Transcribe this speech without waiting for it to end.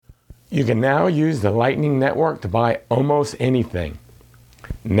You can now use the Lightning Network to buy almost anything.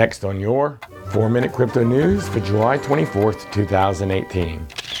 Next on your 4-Minute Crypto News for July 24th, 2018.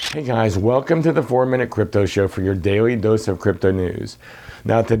 Hey guys, welcome to the 4-Minute Crypto Show for your daily dose of crypto news.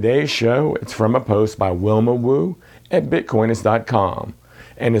 Now today's show, it's from a post by Wilma Wu at Bitcoinist.com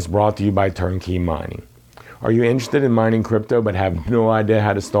and is brought to you by Turnkey Mining. Are you interested in mining crypto but have no idea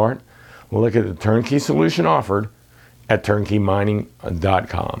how to start? Well, look at the turnkey solution offered at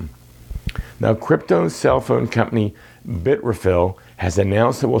turnkeymining.com. Now, crypto cell phone company Bitrefill has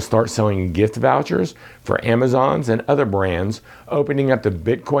announced it will start selling gift vouchers for Amazon's and other brands, opening up the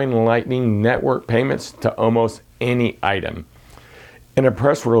Bitcoin Lightning Network payments to almost any item. In a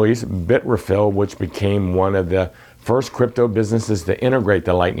press release, Bitrefill, which became one of the first crypto businesses to integrate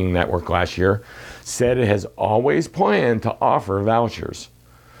the Lightning Network last year, said it has always planned to offer vouchers.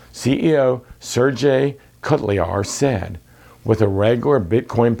 CEO Sergey Kotlyar said, with a regular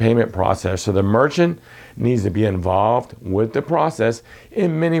Bitcoin payment processor, the merchant needs to be involved with the process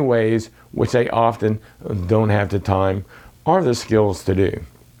in many ways, which they often don't have the time or the skills to do.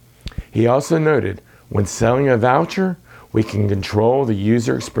 He also noted, when selling a voucher, we can control the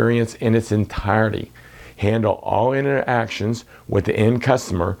user experience in its entirety, handle all interactions with the end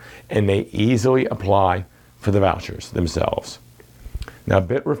customer, and they easily apply for the vouchers themselves. Now,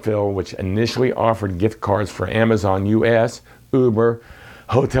 Bitrefill, which initially offered gift cards for Amazon US, Uber,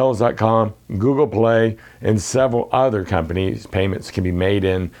 Hotels.com, Google Play, and several other companies, payments can be made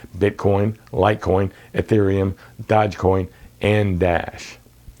in Bitcoin, Litecoin, Ethereum, Dogecoin, and Dash.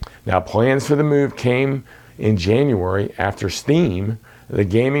 Now, plans for the move came in January after Steam, the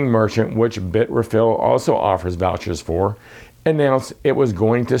gaming merchant which Bitrefill also offers vouchers for, announced it was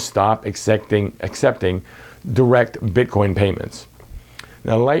going to stop accepting direct Bitcoin payments.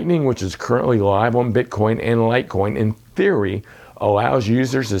 Now, Lightning, which is currently live on Bitcoin and Litecoin, in theory, allows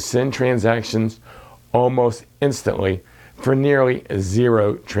users to send transactions almost instantly for nearly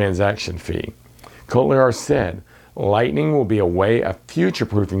zero transaction fee. Kotlyar said, Lightning will be a way of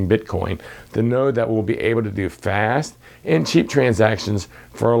future-proofing Bitcoin to know that we'll be able to do fast and cheap transactions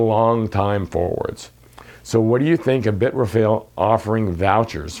for a long time forwards. So what do you think of Bitrefill offering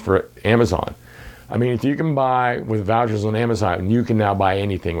vouchers for Amazon? I mean, if you can buy with vouchers on Amazon, you can now buy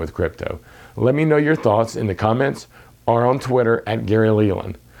anything with crypto. Let me know your thoughts in the comments or on Twitter at Gary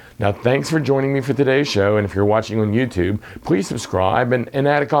Leland. Now, thanks for joining me for today's show. And if you're watching on YouTube, please subscribe and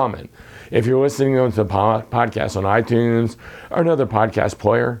add a comment. If you're listening to the podcast on iTunes or another podcast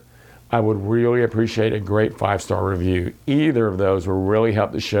player, I would really appreciate a great 5-star review. Either of those will really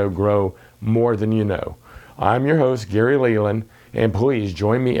help the show grow more than you know. I'm your host, Gary Leland, and please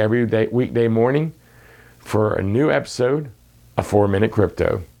join me every weekday morning for a new episode of 4-Minute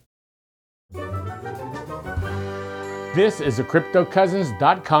Crypto. This is a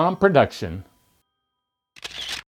CryptoCousins.com production.